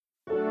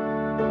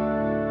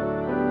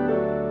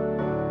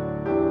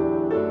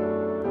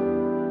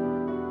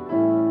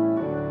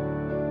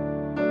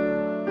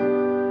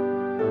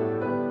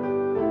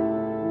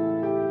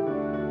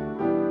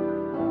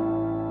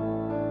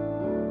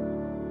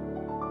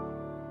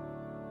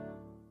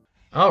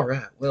All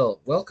right. Well,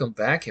 welcome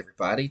back,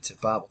 everybody, to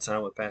Bible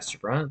Time with Pastor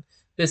Brian.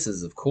 This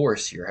is, of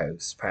course, your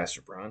host,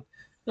 Pastor Brian.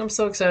 And I'm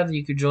so excited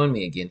you could join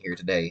me again here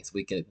today as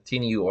we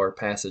continue our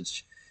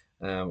passage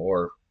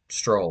or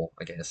stroll,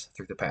 I guess,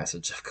 through the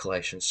passage of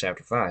Galatians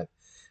chapter 5.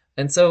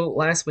 And so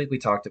last week we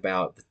talked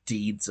about the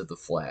deeds of the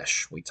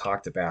flesh. We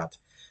talked about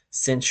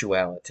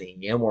sensuality,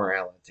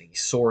 immorality,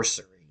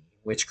 sorcery,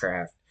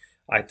 witchcraft,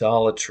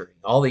 idolatry,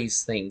 all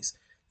these things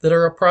that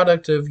are a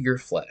product of your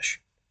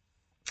flesh.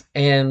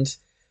 And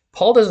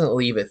Paul doesn't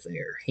leave it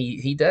there.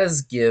 He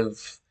does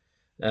give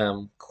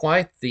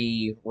quite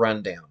the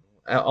rundown.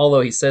 Although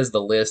he says the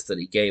list that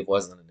he gave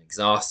wasn't an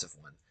exhaustive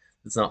one.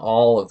 It's not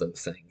all of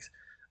those things,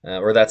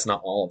 or that's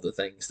not all of the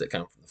things that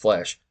come from the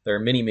flesh. There are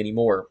many, many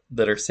more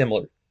that are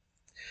similar.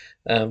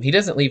 He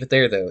doesn't leave it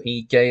there though.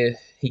 He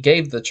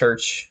gave the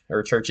church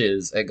or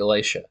churches at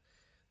Galatia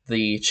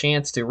the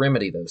chance to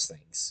remedy those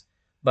things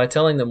by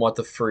telling them what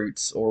the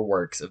fruits or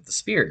works of the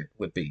Spirit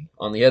would be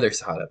on the other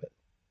side of it.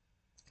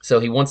 So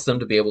he wants them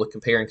to be able to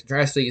compare and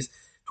contrast these to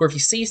where if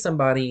you see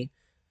somebody,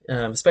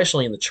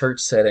 especially in the church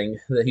setting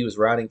that he was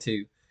writing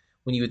to,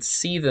 when you would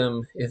see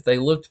them, if they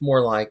looked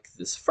more like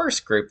this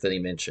first group that he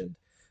mentioned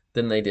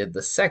than they did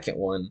the second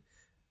one,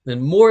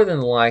 then more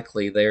than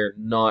likely they're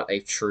not a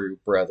true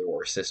brother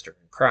or sister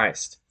in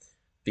Christ.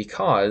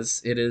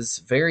 Because it is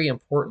very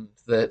important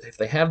that if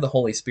they have the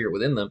Holy Spirit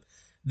within them,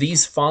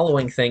 these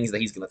following things that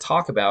he's going to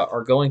talk about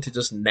are going to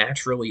just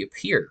naturally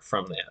appear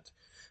from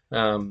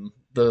that.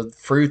 The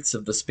fruits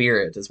of the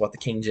Spirit is what the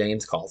King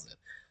James calls it.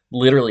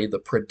 Literally, the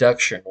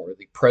production or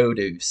the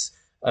produce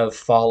of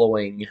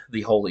following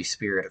the Holy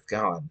Spirit of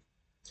God.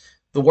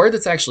 The word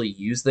that's actually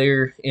used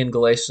there in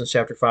Galatians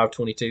chapter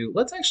 5:22,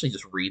 let's actually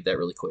just read that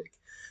really quick.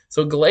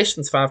 So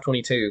Galatians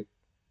 5:22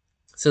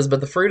 says, "But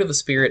the fruit of the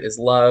Spirit is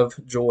love,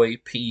 joy,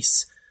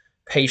 peace,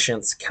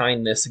 patience,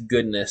 kindness,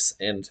 goodness,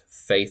 and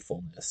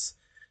faithfulness."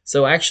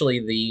 So actually,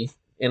 the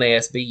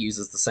NASB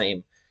uses the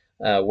same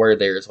word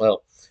there as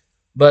well.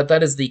 But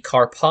that is the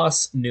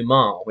karpos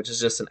pneuma, which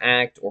is just an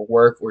act or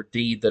work or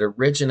deed that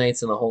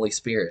originates in the Holy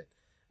Spirit.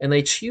 And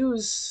they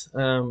choose,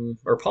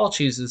 or Paul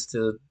chooses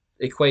to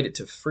equate it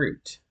to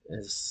fruit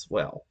as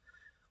well.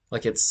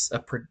 Like it's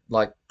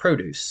like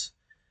produce.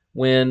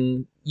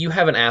 When you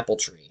have an apple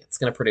tree, it's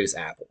going to produce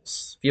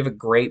apples. If you have a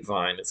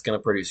grapevine, it's going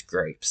to produce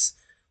grapes.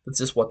 That's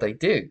just what they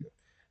do.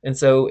 And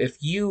so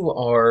if you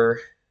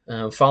are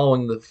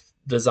following the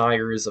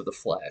desires of the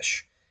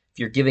flesh, if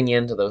you're giving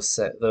in to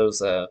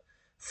those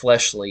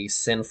fleshly,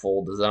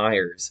 sinful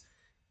desires,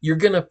 you're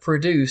going to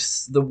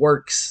produce the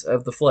works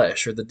of the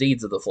flesh or the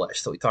deeds of the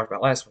flesh that we talked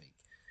about last week.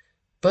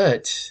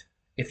 But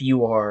if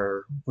you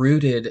are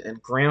rooted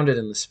and grounded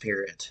in the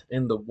Spirit,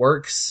 and the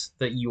works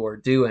that you are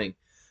doing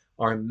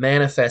are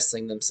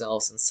manifesting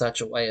themselves in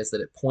such a way as that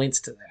it points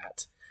to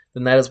that,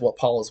 then that is what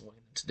Paul is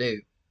wanting to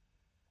do.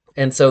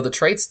 And so the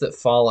traits that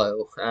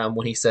follow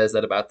when he says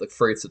that about the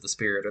fruits of the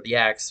Spirit or the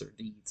acts or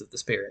deeds of the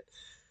Spirit,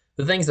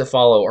 the things that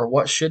follow are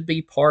what should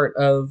be part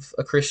of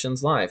a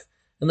Christian's life.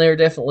 And they are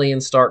definitely in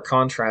stark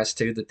contrast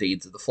to the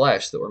deeds of the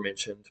flesh that were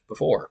mentioned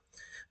before.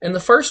 And the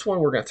first one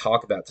we're going to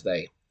talk about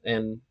today,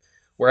 and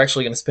we're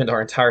actually going to spend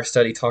our entire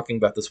study talking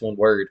about this one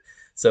word,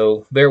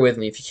 so bear with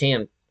me if you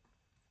can.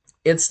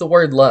 It's the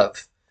word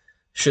love,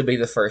 should be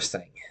the first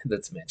thing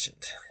that's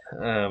mentioned.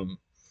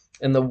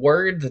 And the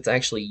word that's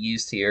actually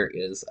used here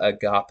is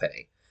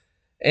agape.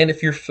 And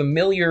if you're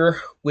familiar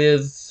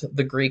with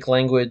the Greek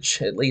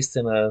language, at least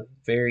in a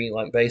very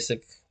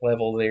basic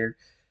level there,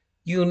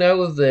 you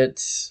know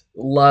that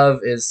love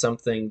is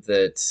something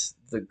that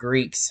the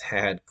Greeks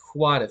had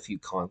quite a few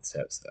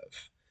concepts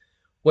of.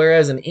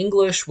 Whereas in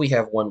English, we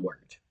have one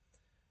word.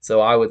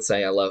 So I would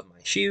say I love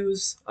my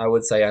shoes, I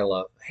would say I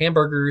love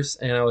hamburgers,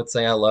 and I would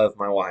say I love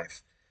my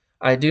wife.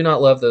 I do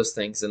not love those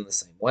things in the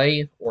same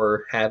way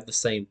or have the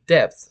same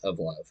depth of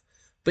love.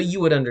 But you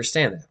would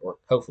understand that, or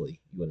hopefully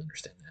you would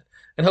understand that.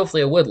 And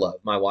hopefully I would love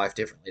my wife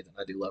differently than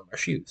I do love my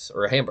shoes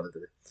or a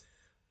hamburger.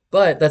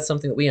 But that's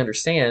something that we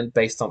understand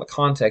based on the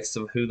context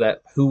of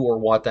who or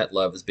what that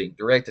love is being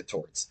directed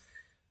towards.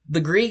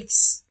 The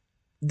Greeks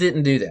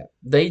didn't do that.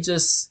 They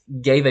just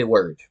gave a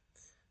word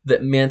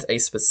that meant a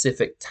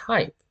specific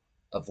type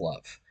of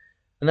love.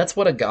 And that's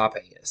what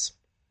agape is.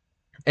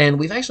 And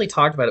we've actually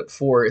talked about it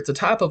before. It's a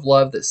type of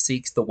love that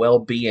seeks the well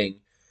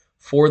being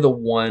for the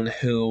one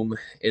whom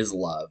is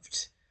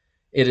loved.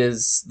 It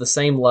is the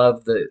same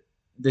love that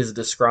is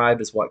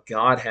described as what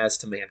God has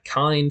to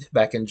mankind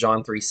back in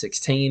John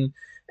 3:16.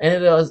 And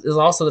it is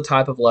also the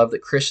type of love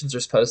that Christians are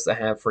supposed to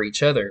have for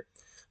each other.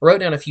 I wrote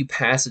down a few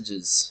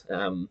passages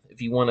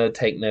if you want to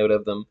take note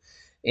of them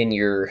in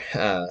your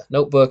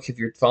notebook, if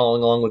you're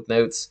following along with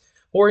notes,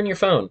 or in your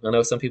phone. I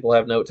know some people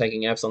have note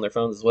taking apps on their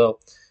phones as well.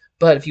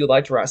 But if you would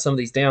like to write some of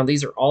these down,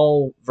 these are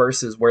all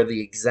verses where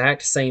the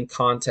exact same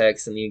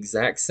context and the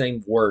exact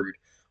same word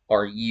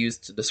are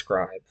used to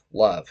describe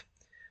love.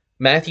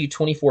 Matthew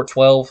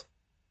 24:12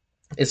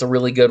 is a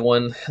really good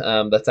one.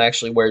 That's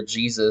actually where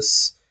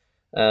Jesus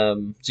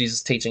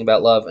teaching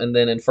about love. And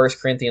then in 1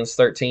 Corinthians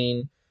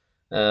 13,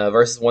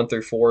 verses 1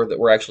 through 4, that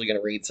we're actually going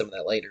to read some of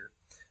that later.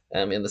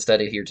 in the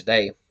study here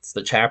today. It's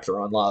the chapter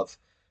on love.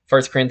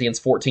 1 Corinthians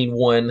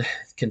 14:1,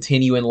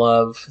 continue in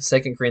love.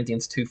 2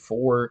 Corinthians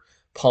 2:4,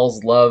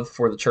 Paul's love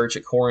for the church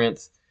at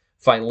Corinth.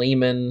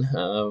 Philemon,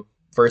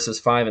 verses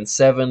 5 and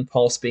 7,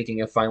 Paul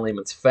speaking of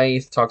Philemon's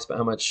faith, talks about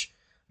how much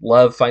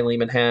love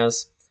Philemon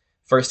has.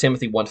 1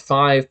 Timothy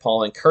 1:5,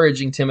 Paul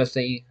encouraging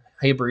Timothy.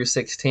 Hebrews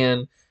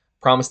 6:10,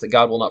 promise that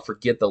God will not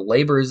forget the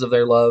labors of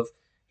their love.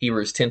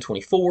 Hebrews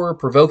 10:24,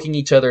 provoking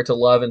each other to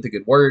love and to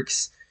good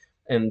works.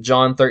 And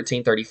John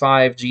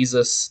 13:35,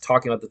 Jesus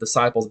talking about the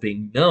disciples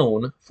being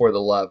known for the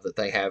love that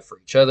they have for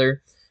each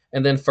other.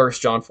 And then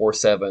 1 John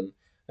 4:7,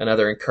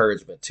 another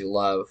encouragement to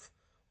love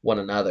one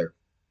another.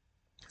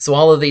 So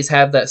all of these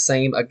have that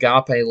same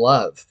agape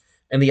love.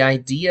 And the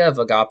idea of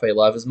agape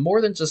love is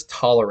more than just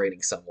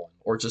tolerating someone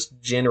or just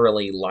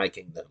generally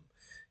liking them.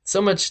 It's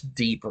so much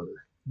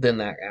deeper than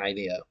that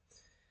idea.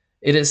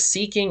 It is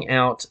seeking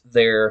out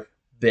their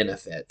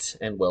benefit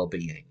and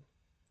well-being.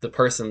 The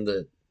person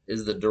that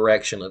is the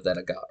direction of that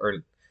agape,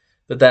 or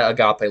that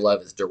agape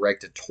love is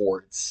directed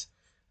towards.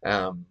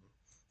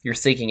 You're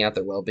seeking out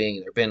their well-being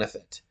and their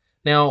benefit.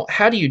 Now,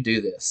 how do you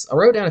do this? I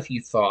wrote down a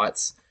few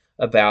thoughts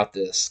about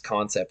this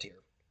concept here.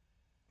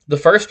 The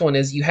first one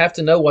is you have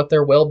to know what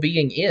their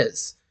well-being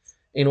is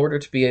in order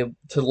to be able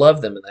to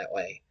love them in that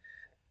way.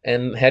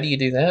 And how do you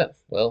do that?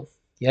 Well,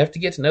 you have to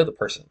get to know the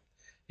person.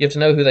 You have to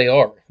know who they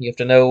are. You have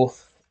to know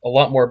a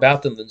lot more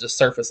about them than just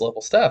surface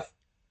level stuff.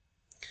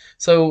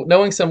 So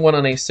knowing someone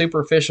on a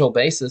superficial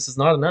basis is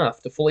not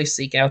enough to fully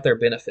seek out their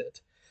benefit.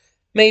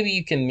 Maybe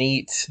you can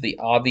meet the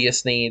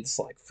obvious needs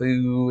like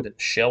food and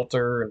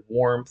shelter and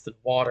warmth and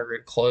water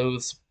and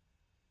clothes.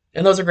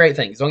 And those are great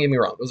things. Don't get me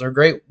wrong. Those are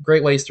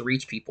great ways to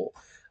reach people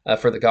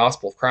for the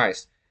gospel of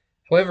Christ.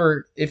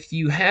 However, if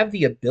you have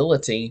the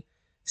ability,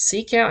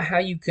 seek out how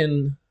you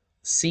can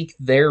seek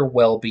their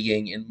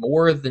well-being in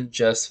more than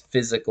just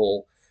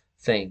physical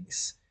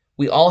things.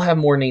 We all have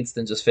more needs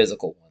than just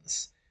physical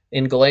ones.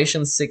 In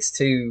Galatians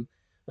 6:2,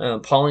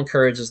 Paul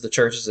encourages the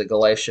churches at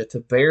Galatia to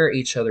bear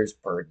each other's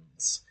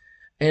burdens.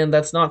 And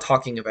that's not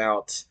talking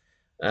about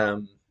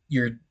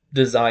your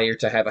desire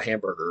to have a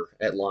hamburger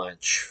at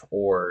lunch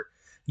or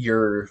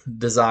your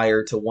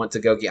desire to want to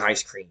go get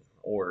ice cream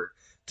or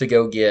to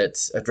go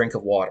get a drink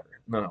of water.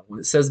 No, when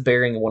it says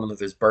bearing one of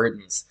those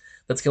burdens,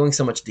 that's going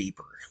so much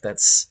deeper.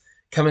 That's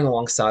coming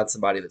alongside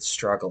somebody that's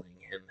struggling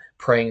and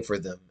praying for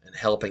them and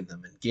helping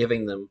them and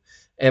giving them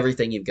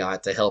everything you've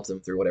got to help them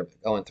through whatever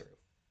they're going through.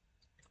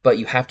 But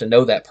you have to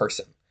know that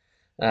person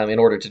in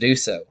order to do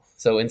so.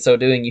 So in so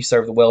doing, you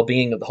serve the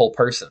well-being of the whole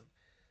person.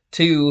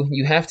 2,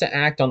 you have to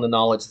act on the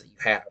knowledge that you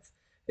have.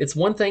 It's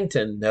one thing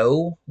to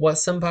know what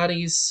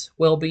somebody's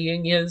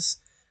well-being is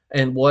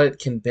and what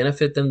can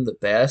benefit them the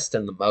best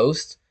and the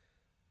most,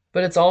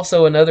 but it's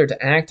also another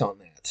to act on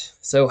that.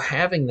 So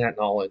having that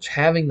knowledge,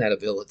 having that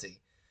ability,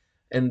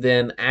 and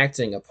then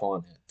acting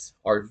upon it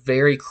are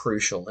very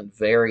crucial and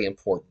very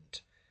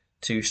important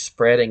to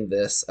spreading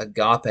this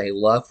agape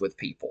love with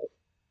people.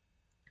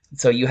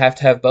 So you have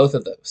to have both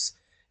of those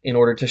in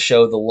order to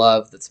show the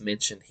love that's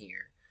mentioned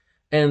here.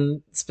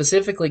 And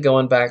specifically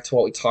going back to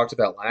what we talked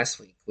about last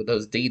week with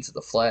those deeds of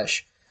the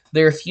flesh,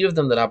 there are a few of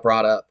them that I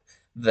brought up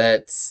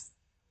that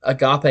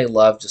agape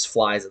love just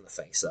flies in the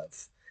face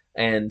of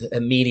and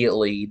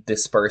immediately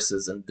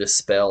disperses and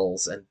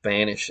dispels and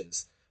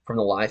banishes from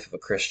the life of a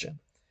Christian.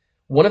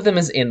 One of them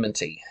is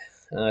enmity.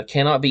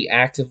 Cannot be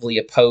actively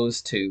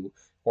opposed to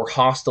or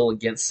hostile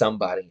against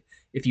somebody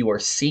if you are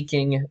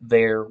seeking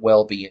their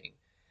well-being.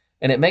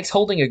 And it makes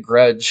holding a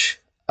grudge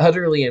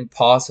utterly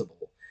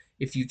impossible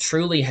if you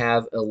truly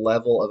have a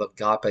level of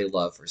agape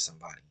love for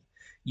somebody.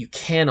 You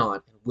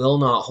cannot and will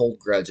not hold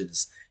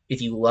grudges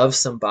if you love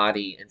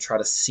somebody and try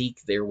to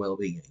seek their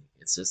well-being.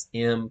 It's just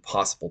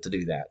impossible to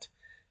do that.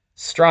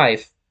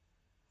 Strife,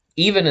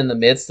 even in the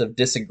midst of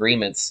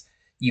disagreements,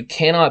 you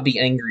cannot be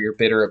angry or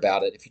bitter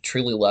about it if you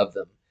truly love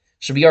them.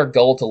 It should be our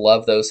goal to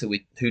love those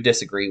who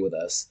disagree with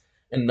us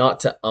and not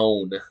to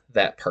own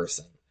that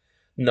person,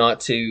 not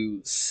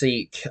to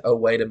seek a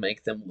way to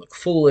make them look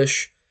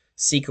foolish,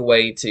 seek a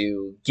way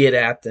to get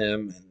at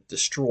them and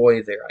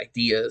destroy their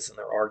ideas and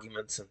their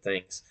arguments and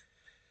things.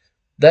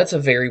 That's a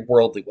very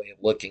worldly way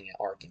of looking at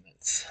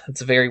arguments.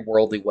 It's a very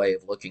worldly way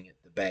of looking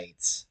at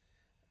debates.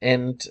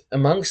 And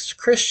amongst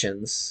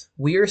Christians,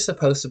 we are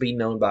supposed to be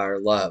known by our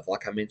love,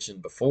 like I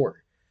mentioned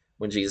before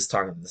when Jesus was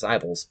talking to the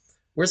disciples.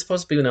 We're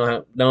supposed to be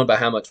known by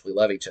how much we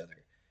love each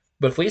other.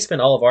 But if we spend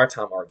all of our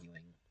time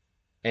arguing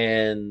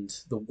and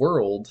the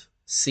world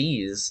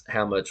sees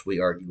how much we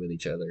argue with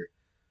each other,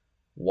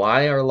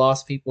 why are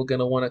lost people going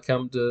to want to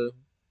come to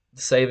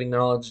the saving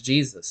knowledge of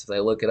Jesus? If they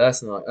look at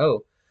us and they're like,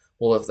 oh,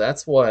 well, if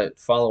that's what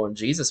following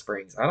Jesus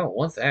brings, I don't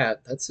want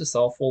that. That's just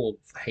all full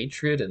of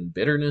hatred and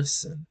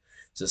bitterness and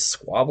just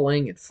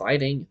squabbling and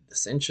fighting and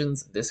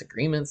dissensions and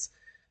disagreements.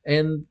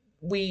 And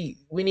we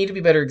need to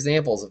be better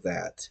examples of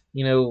that.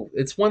 You know,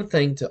 it's one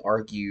thing to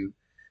argue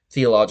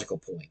theological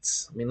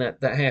points. I mean,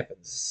 that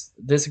happens.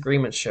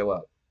 Disagreements show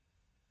up.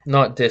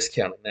 Not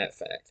discounting that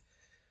fact.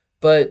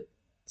 But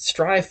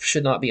strife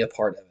should not be a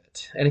part of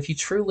it. And if you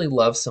truly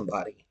love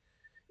somebody,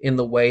 in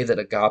the way that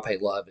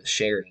agape love is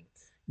sharing,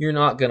 you're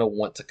not going to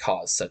want to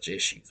cause such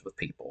issues with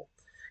people.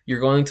 You're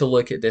going to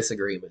look at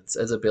disagreements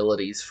as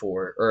abilities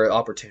for, or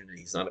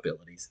opportunities, not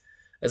abilities,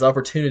 as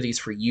opportunities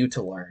for you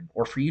to learn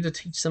or for you to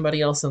teach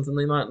somebody else something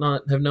they might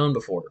not have known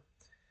before.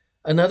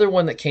 Another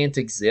one that can't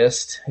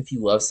exist if you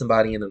love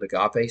somebody in an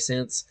agape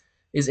sense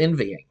is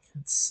envying.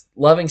 It's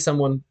loving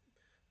someone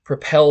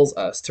propels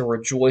us to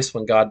rejoice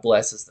when God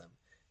blesses them,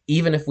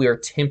 even if we are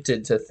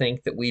tempted to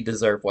think that we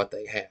deserve what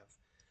they have.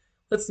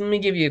 Let me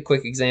give you a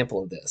quick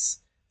example of this.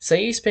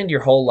 Say you spend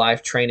your whole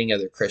life training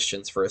other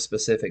Christians for a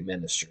specific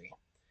ministry,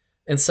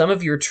 and some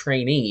of your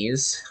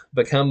trainees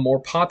become more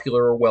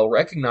popular or well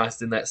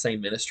recognized in that same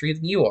ministry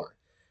than you are.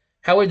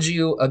 How would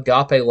you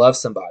agape love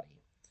somebody?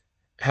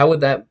 How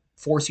would that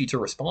force you to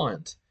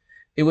respond?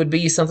 It would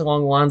be something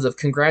along the lines of,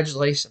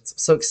 congratulations, I'm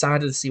so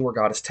excited to see where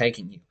God is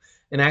taking you,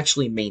 and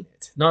actually mean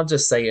it, not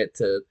just say it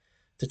to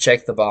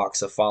check the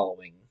box of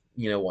following,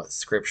 what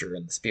Scripture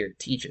and the Spirit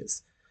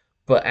teaches,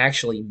 but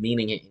actually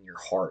meaning it in your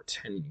heart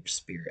and in your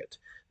spirit,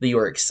 that you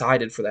are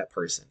excited for that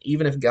person,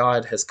 even if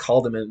God has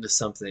called them into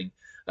something,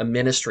 a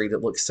ministry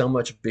that looks so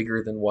much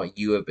bigger than what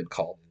you have been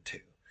called into.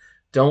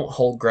 Don't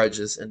hold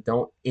grudges and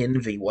don't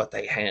envy what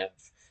they have,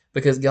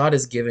 because God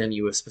has given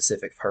you a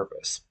specific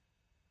purpose.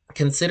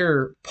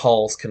 Consider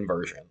Paul's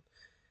conversion.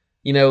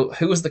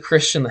 Who was the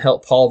Christian that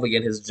helped Paul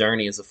begin his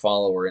journey as a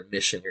follower and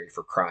missionary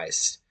for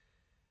Christ?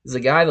 It was a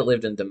guy that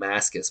lived in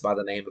Damascus by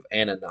the name of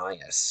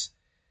Ananias.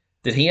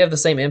 Did he have the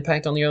same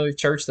impact on the early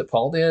church that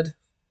Paul did?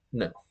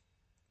 No.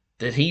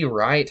 Did he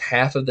write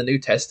half of the New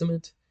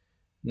Testament?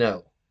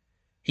 No.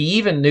 He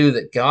even knew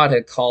that God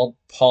had called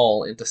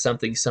Paul into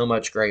something so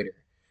much greater.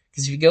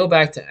 Because if you go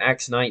back to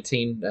Acts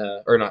 19,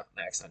 or not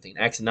Acts 19,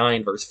 Acts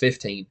 9, verse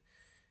 15,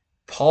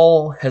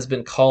 Paul has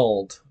been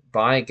called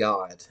by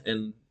God,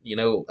 and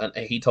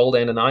he told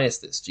Ananias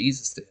this,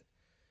 Jesus did,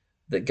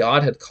 that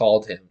God had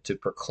called him to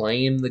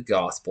proclaim the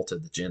gospel to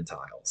the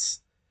Gentiles.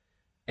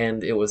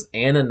 And it was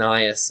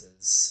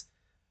Ananias's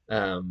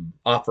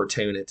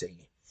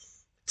opportunity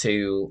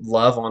to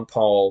love on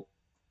Paul,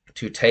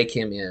 to take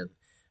him in,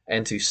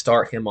 and to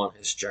start him on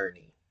his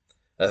journey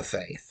of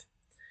faith.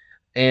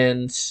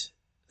 And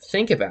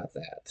think about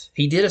that.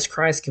 He did as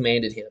Christ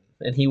commanded him,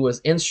 and he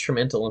was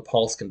instrumental in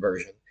Paul's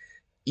conversion,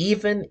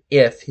 even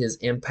if his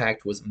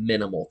impact was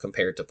minimal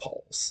compared to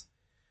Paul's.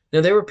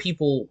 Now, there were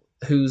people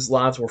whose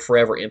lives were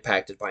forever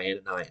impacted by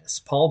Ananias,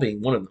 Paul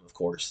being one of them, of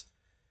course.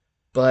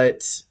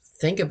 But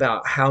think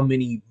about how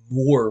many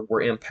more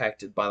were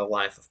impacted by the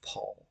life of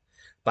Paul,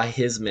 by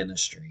his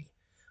ministry,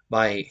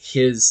 by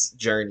his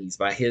journeys,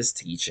 by his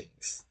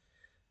teachings.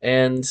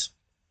 And,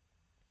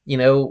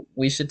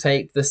 we should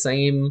take the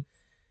same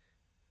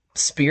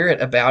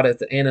spirit about it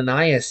that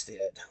Ananias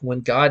did.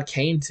 When God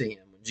came to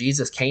him, when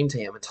Jesus came to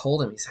him and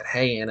told him, he said,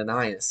 "Hey,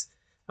 Ananias,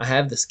 I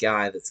have this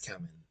guy that's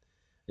coming."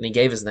 And he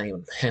gave his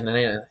name. And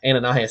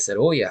Ananias said,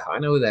 "Oh, yeah, I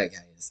know who that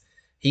guy is.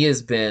 He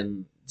has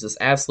been just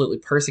absolutely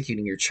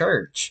persecuting your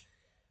church."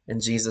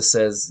 And Jesus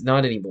says,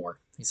 "Not anymore."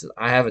 He says,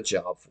 "I have a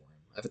job for him.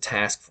 I have a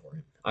task for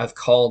him. I've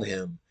called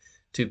him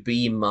to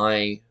be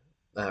my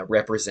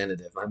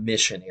representative, my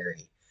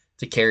missionary,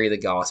 to carry the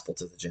gospel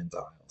to the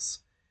Gentiles."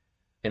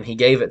 And he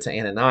gave it to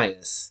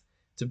Ananias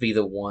to be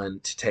the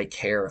one to take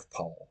care of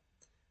Paul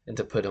and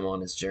to put him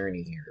on his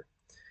journey here.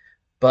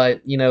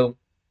 But,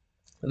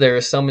 there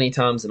are so many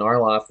times in our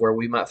life where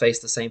we might face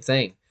the same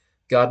thing.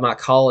 God might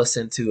call us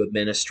into a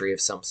ministry of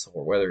some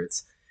sort, whether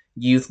it's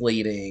youth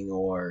leading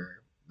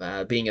or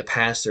being a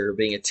pastor,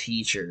 being a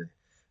teacher,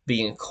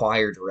 being a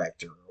choir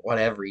director, or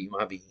whatever you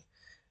might be.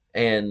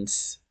 And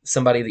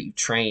somebody that you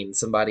train,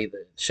 somebody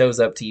that shows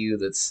up to you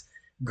that's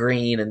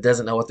green and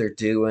doesn't know what they're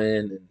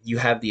doing, and you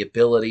have the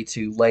ability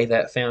to lay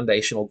that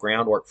foundational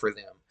groundwork for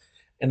them.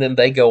 And then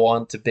they go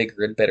on to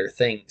bigger and better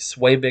things,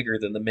 way bigger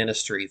than the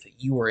ministry that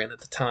you were in at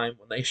the time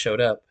when they showed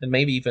up, and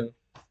maybe even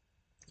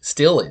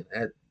still in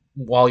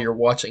while you're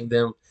watching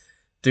them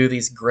do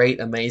these great,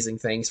 amazing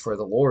things for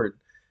the Lord,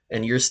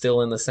 and you're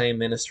still in the same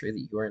ministry that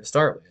you were in to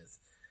start with.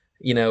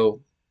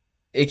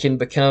 It can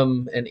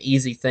become an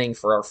easy thing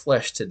for our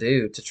flesh to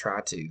do, to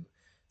try to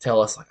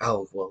tell us, like,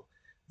 "Oh, well,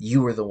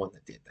 you were the one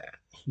that did that.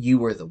 You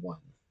were the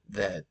one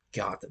that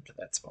got them to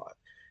that spot.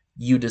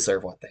 You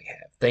deserve what they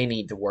have. They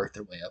need to work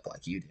their way up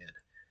like you did."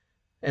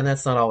 And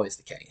that's not always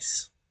the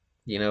case.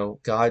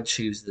 God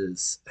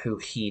chooses who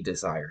he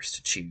desires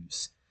to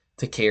choose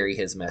to carry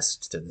his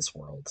message to this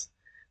world.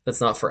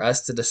 That's not for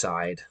us to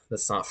decide.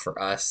 That's not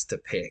for us to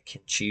pick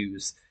and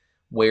choose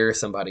where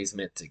somebody's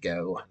meant to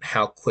go and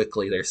how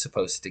quickly they're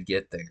supposed to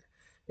get there.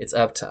 It's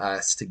up to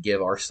us to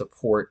give our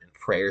support and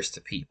prayers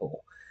to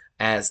people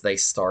as they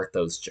start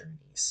those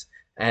journeys,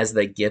 as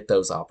they get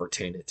those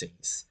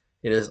opportunities.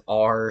 It is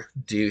our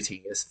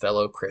duty as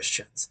fellow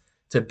Christians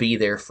to be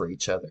there for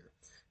each other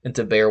and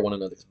to bear one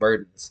another's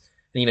burdens.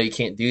 And you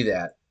can't do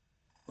that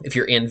if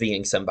you're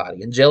envying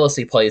somebody. And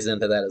jealousy plays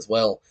into that as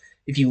well.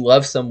 If you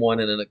love someone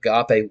in an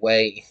agape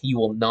way, you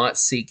will not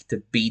seek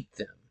to beat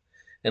them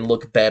and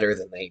look better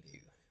than they do.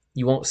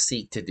 You won't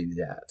seek to do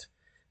that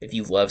if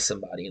you love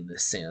somebody in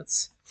this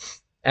sense.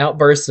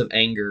 Outbursts of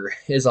anger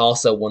is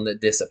also one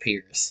that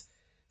disappears.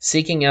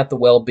 Seeking out the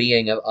well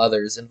being of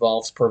others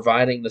involves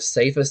providing the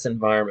safest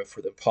environment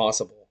for them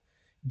possible,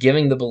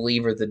 giving the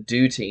believer the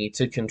duty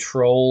to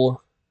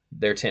control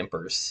their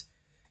tempers.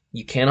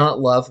 You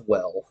cannot love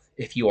well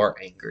if you are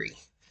angry.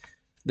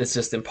 That's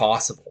just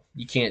impossible.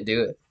 You can't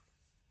do it.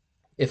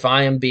 If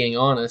I am being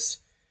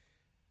honest,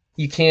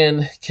 you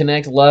can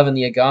connect love in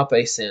the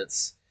agape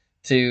sense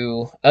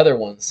to other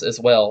ones as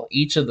well.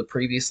 Each of the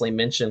previously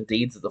mentioned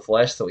deeds of the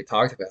flesh that we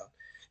talked about,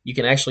 you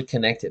can actually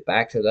connect it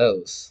back to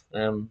those.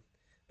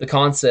 The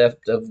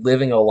concept of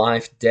living a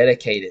life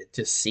dedicated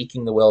to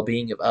seeking the well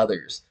being of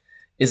others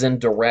is in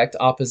direct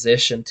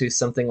opposition to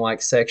something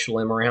like sexual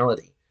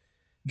immorality.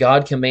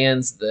 God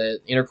commands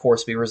that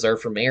intercourse be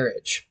reserved for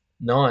marriage.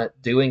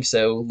 Not doing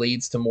so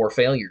leads to more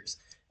failures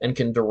and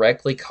can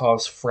directly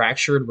cause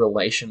fractured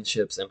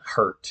relationships and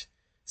hurt.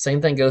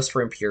 Same thing goes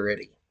for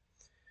impurity.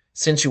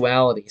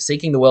 Sensuality,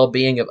 seeking the well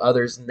being of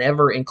others,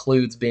 never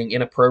includes being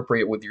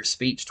inappropriate with your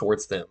speech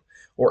towards them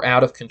or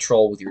out of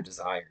control with your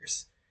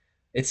desires.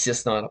 It's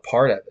just not a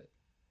part of it.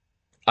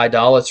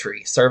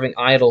 Idolatry, serving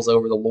idols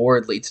over the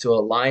Lord, leads to a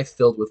life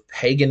filled with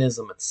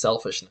paganism and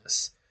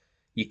selfishness.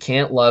 You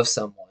can't love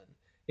someone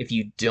if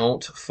you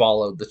don't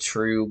follow the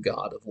true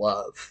God of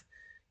love.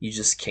 You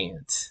just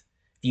can't.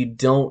 If you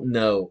don't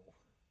know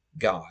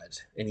God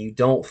and you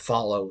don't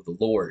follow the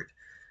Lord,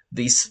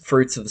 these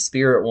fruits of the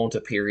Spirit won't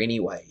appear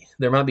anyway.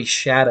 There might be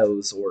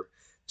shadows or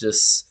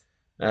just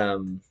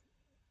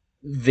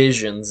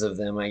visions of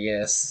them, I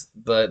guess,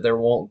 but there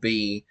won't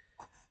be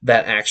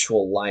that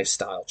actual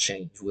lifestyle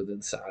change within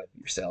inside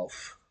of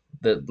yourself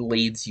that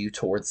leads you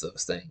towards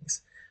those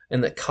things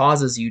and that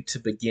causes you to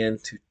begin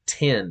to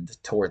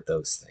tend toward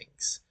those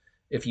things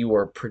if you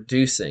are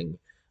producing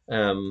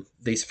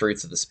these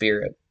fruits of the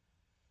Spirit.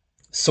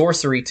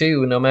 Sorcery,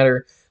 too, no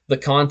matter the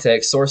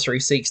context, sorcery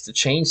seeks to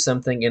change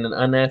something in an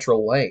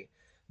unnatural way,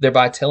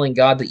 thereby telling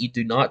God that you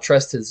do not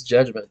trust his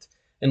judgment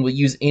and will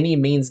use any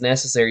means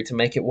necessary to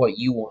make it what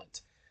you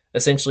want,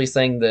 essentially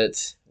saying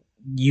that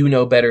you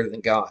know better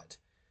than God.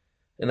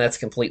 And that's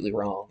completely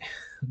wrong.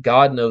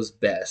 God knows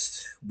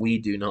best. We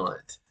do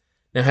not.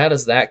 Now, how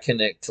does that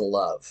connect to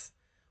love?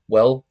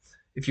 Well,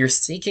 if you're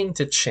seeking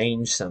to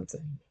change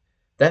something,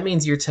 that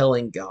means you're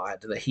telling God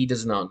that he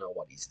does not know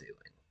what he's doing.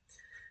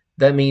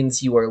 That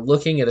means you are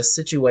looking at a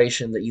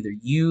situation that either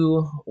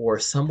you or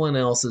someone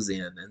else is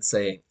in and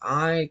saying,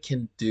 I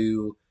can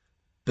do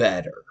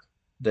better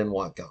than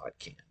what God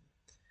can.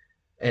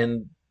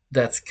 And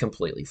that's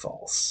completely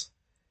false.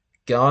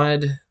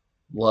 God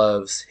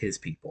loves his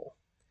people.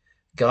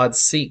 God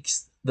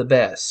seeks the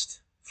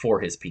best for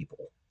his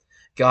people.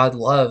 God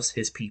loves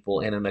his people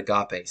in an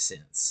agape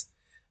sense.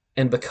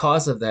 And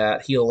because of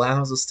that, he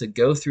allows us to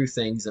go through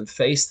things and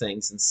face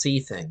things and see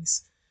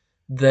things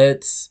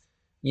that,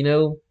 you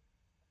know,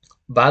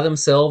 by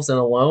themselves and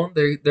alone,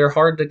 they're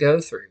hard to go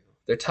through.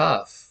 They're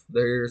tough.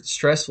 They're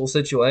stressful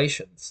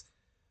situations.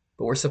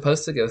 But we're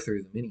supposed to go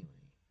through them anyway.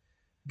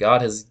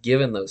 God has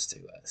given those to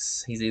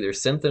us. He's either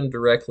sent them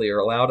directly or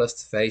allowed us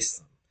to face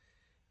them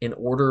in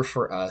order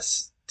for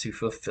us to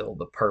fulfill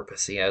the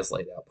purpose he has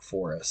laid out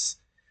before us.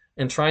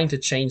 And trying to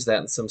change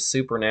that in some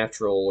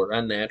supernatural or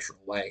unnatural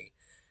way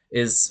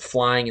is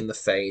flying in the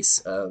face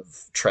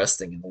of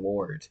trusting in the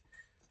Lord.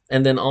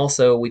 And then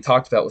also, we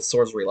talked about with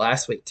sorcery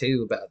last week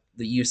too, about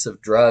the use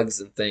of drugs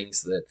and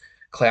things that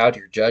cloud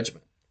your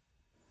judgment.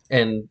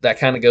 And that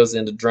kind of goes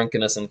into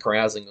drunkenness and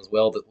carousing as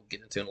well, that we'll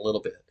get into in a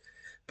little bit.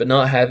 But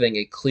not having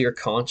a clear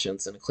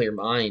conscience and a clear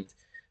mind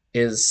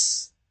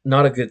is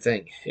not a good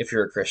thing if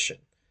you're a Christian.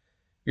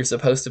 You're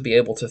supposed to be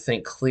able to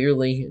think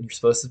clearly, and you're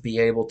supposed to be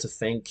able to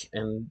think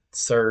and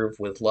serve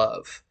with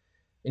love.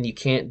 And you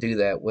can't do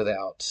that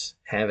without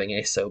having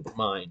a sober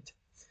mind.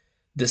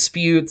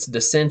 Disputes,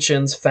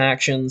 dissensions,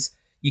 factions,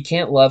 you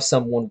can't love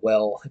someone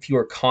well if you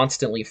are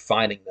constantly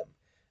fighting them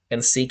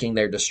and seeking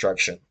their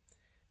destruction.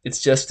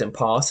 It's just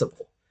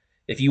impossible.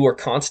 If you are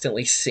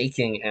constantly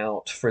seeking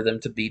out for them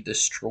to be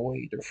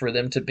destroyed or for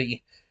them to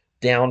be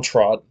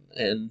downtrodden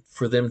and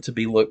for them to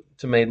be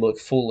made look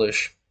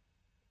foolish,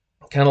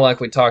 kind of like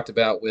we talked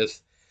about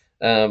with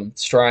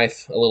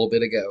strife a little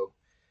bit ago,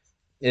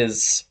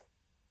 is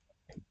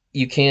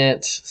you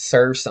can't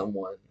serve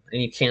someone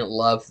and you can't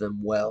love them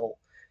well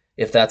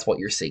if that's what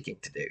you're seeking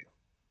to do.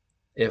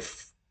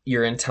 If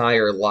your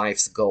entire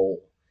life's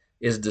goal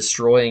is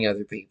destroying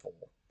other people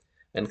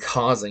and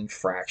causing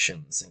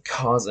fractions and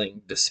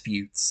causing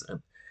disputes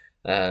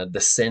and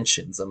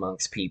dissensions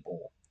amongst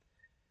people,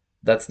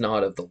 that's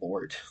not of the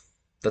Lord.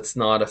 That's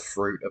not a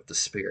fruit of the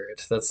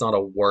Spirit. That's not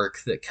a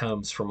work that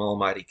comes from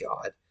Almighty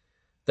God.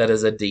 That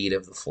is a deed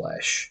of the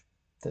flesh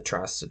that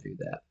tries to do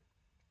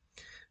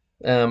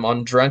that.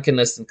 On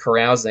drunkenness and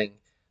carousing,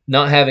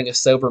 not having a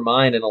sober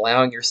mind and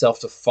allowing yourself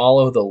to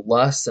follow the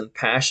lusts and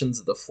passions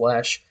of the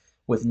flesh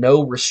with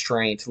no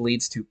restraint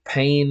leads to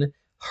pain,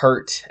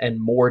 hurt, and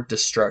more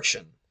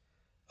destruction.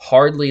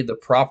 Hardly the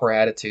proper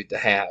attitude to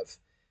have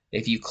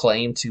if you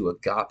claim to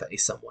agape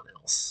someone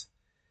else.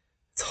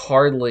 It's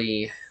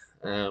hardly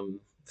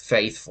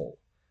faithful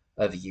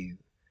of you.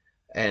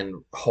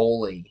 and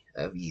holy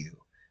of you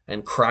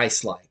and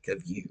Christ-like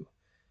of you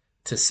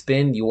to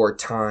spend your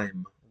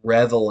time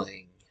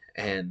reveling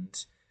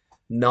and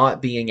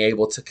not being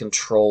able to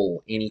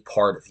control any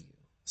part of you,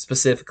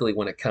 specifically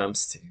when it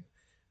comes to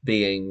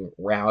being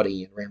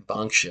rowdy and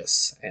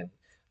rambunctious and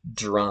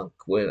drunk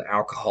with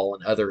alcohol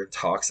and other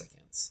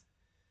intoxicants.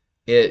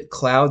 It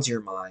clouds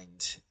your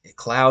mind, it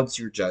clouds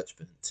your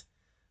judgment,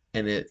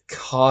 and it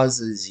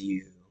causes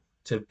you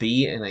to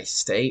be in a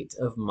state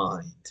of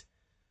mind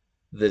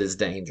that is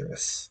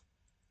dangerous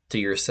to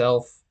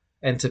yourself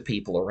and to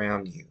people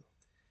around you.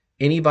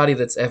 Anybody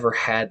that's ever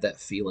had that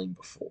feeling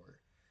before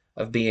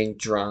of being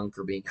drunk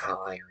or being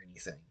high or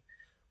anything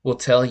will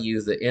tell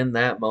you that in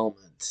that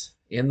moment,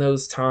 in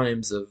those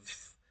times of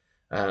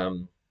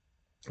um,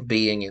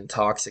 being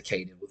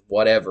intoxicated with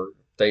whatever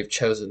they've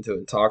chosen to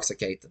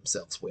intoxicate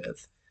themselves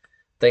with,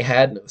 they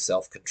had no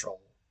self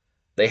control.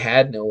 They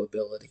had no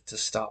ability to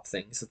stop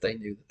things that they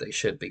knew that they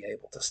should be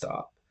able to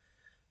stop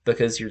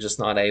because you're just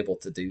not able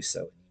to do so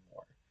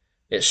anymore.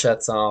 It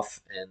shuts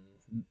off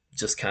and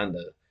just kind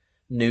of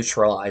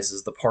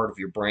neutralizes the part of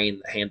your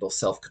brain that handles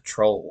self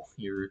control,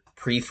 your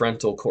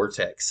prefrontal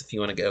cortex, if you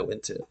want to go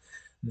into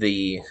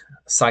the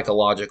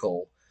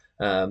psychological,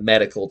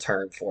 medical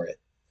term for it.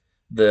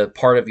 The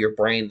part of your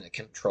brain that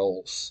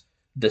controls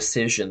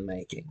decision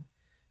making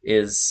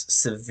is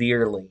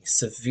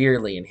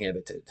severely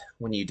inhibited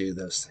when you do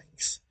those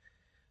things.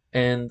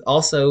 And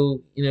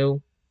also,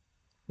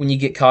 when you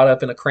get caught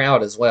up in a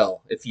crowd as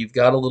well. If you've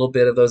got a little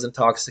bit of those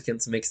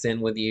intoxicants mixed in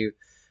with you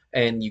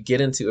and you get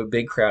into a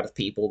big crowd of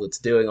people that's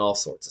doing all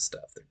sorts of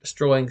stuff, they're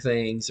destroying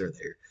things or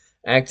they're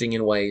acting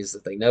in ways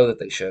that they know that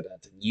they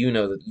shouldn't, and you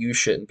know that you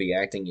shouldn't be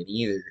acting in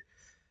either,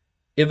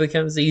 it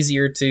becomes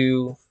easier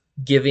to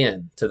give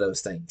in to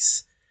those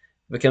things.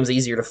 It becomes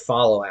easier to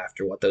follow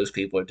after what those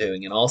people are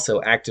doing and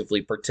also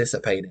actively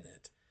participate in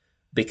it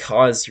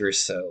because you're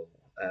so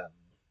um,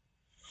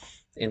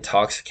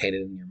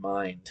 intoxicated in your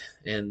mind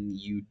and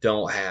you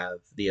don't have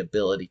the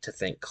ability to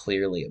think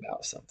clearly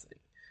about something.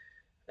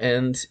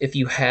 And if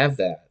you have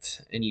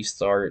that and you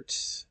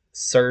start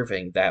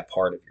serving that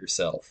part of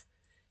yourself,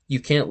 you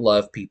can't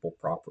love people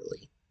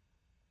properly.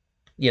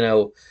 You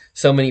know,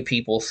 so many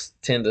people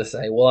tend to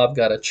say, well, I've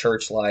got a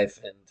church life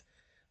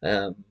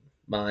and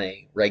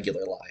my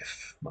regular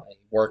life, my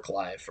work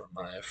life, or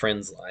my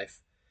friend's life.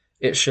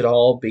 It should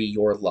all be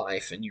your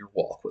life and your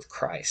walk with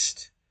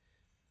Christ.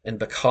 And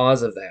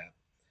because of that,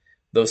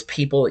 those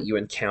people that you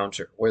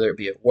encounter, whether it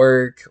be at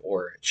work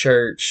or at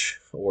church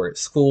or at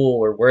school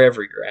or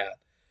wherever you're at,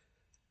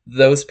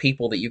 those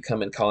people that you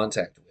come in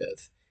contact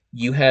with,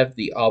 you have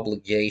the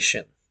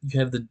obligation, you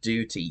have the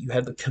duty, you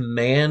have the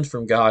command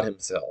from God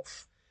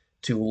Himself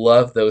to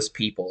love those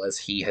people as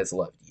He has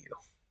loved you.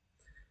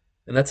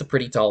 And that's a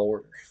pretty tall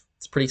order.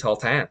 It's a pretty tall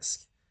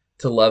task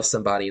to love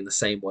somebody in the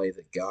same way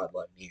that God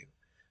loved you.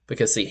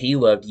 Because, see, He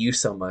loved you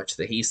so much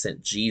that He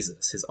sent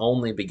Jesus, His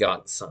only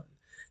begotten Son,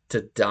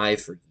 to die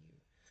for you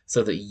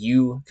so that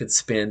you could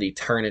spend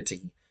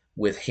eternity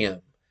with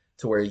Him,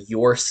 to where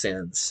your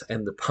sins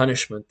and the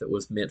punishment that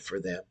was meant for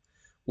them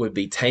would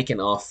be taken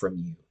off from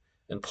you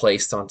and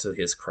placed onto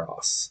His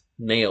cross,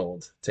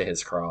 nailed to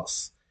His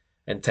cross,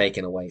 and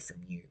taken away from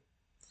you.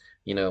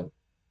 You know,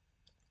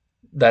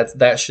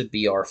 that should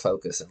be our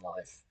focus in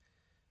life,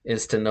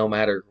 is to, no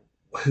matter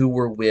who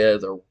we're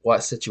with or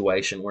what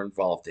situation we're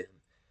involved in,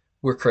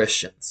 we're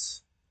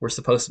Christians. We're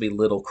supposed to be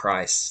little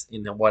Christs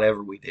in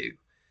whatever we do,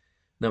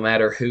 no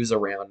matter who's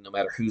around, no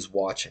matter who's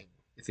watching,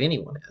 if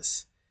anyone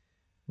is.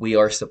 We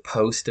are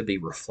supposed to be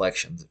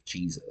reflections of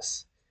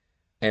Jesus.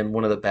 And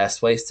one of the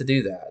best ways to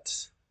do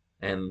that,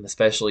 and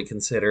especially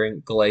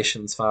considering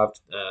Galatians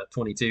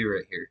 5:22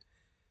 right here,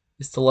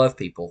 is to love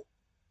people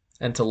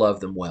and to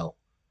love them well.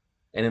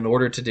 And in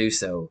order to do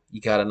so,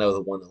 you got to know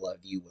the one that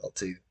loved you well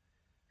too.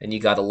 And you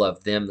got to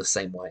love them the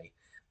same way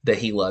that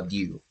He loved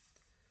you.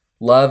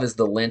 Love is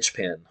the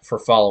linchpin for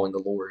following the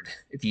Lord.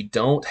 If you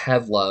don't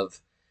have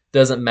love,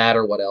 doesn't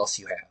matter what else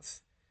you have.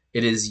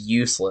 It is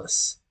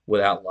useless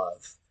without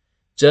love.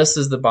 Just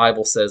as the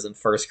Bible says in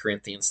 1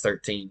 Corinthians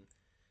 13,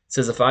 it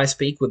says, if I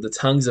speak with the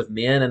tongues of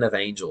men and of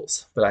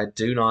angels, but I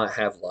do not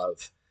have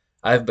love,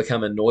 I have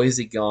become a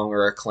noisy gong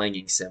or a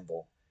clanging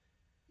cymbal.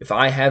 If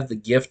I have the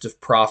gift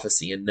of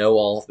prophecy and know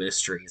all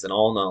mysteries and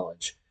all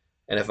knowledge,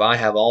 and if I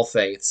have all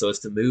faith so as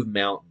to move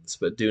mountains,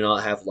 but do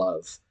not have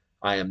love,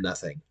 I am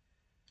nothing.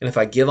 And if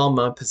I give all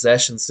my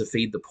possessions to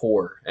feed the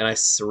poor, and I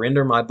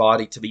surrender my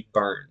body to be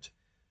burned,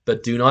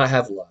 but do not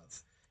have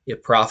love,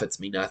 it profits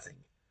me nothing.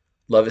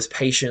 Love is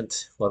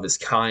patient, love is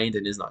kind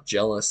and is not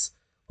jealous,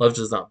 love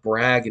does not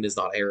brag and is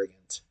not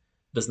arrogant,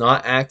 does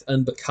not act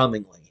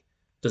unbecomingly,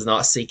 does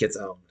not seek its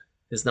own,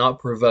 is not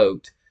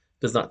provoked,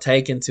 does not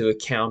take into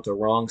account a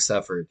wrong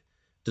suffered,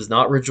 does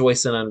not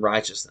rejoice in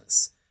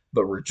unrighteousness,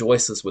 but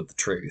rejoices with the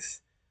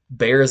truth,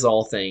 bears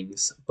all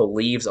things,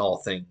 believes all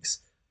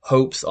things,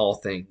 hopes all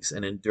things,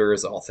 and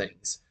endures all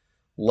things.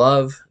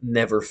 Love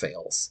never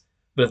fails.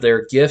 But if there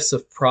are gifts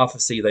of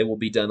prophecy, they will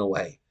be done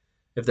away.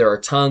 If there are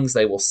tongues,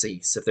 they will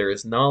cease. If there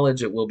is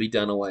knowledge, it will be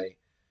done away.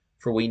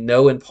 For we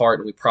know in part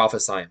and we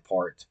prophesy in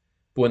part.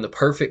 But when the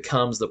perfect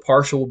comes, the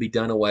partial will be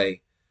done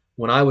away.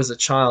 When I was a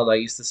child, I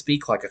used to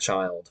speak like a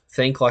child,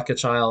 think like a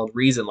child,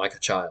 reason like a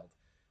child.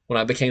 When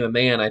I became a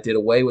man, I did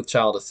away with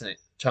childish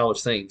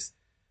things.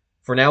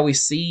 For now we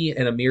see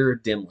in a mirror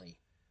dimly,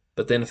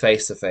 but then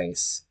face to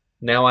face.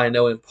 Now I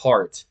know in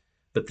part,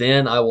 but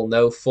then I will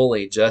know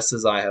fully, just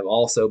as I have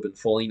also been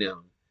fully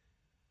known.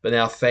 But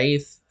now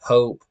faith,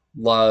 hope,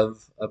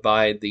 love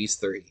abide, these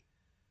three.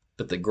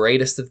 But the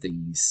greatest of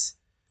these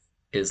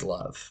is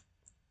love.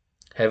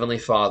 Heavenly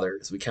Father,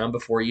 as we come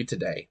before you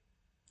today,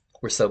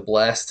 we're so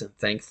blessed and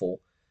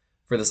thankful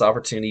for this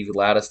opportunity you've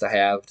allowed us to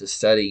have to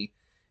study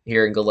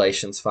here in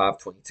Galatians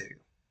 5:22.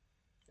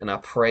 And I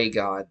pray,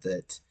 God,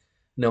 that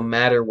no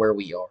matter where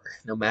we are,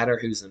 no matter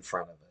who's in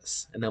front of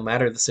us, and no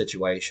matter the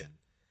situation,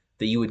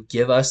 that you would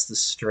give us the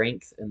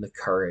strength and the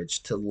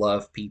courage to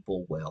love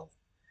people well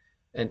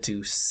and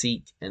to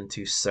seek and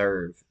to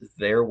serve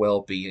their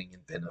well-being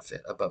and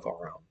benefit above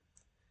our own,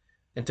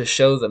 and to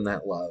show them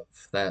that love,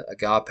 that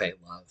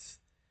agape love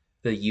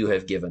that you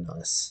have given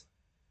us.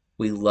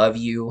 We love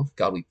you.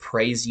 God, we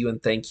praise you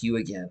and thank you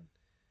again.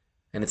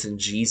 And it's in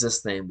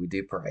Jesus' name we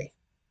do pray.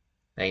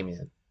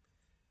 Amen.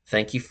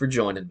 Thank you for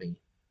joining me,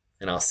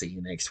 and I'll see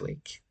you next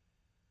week.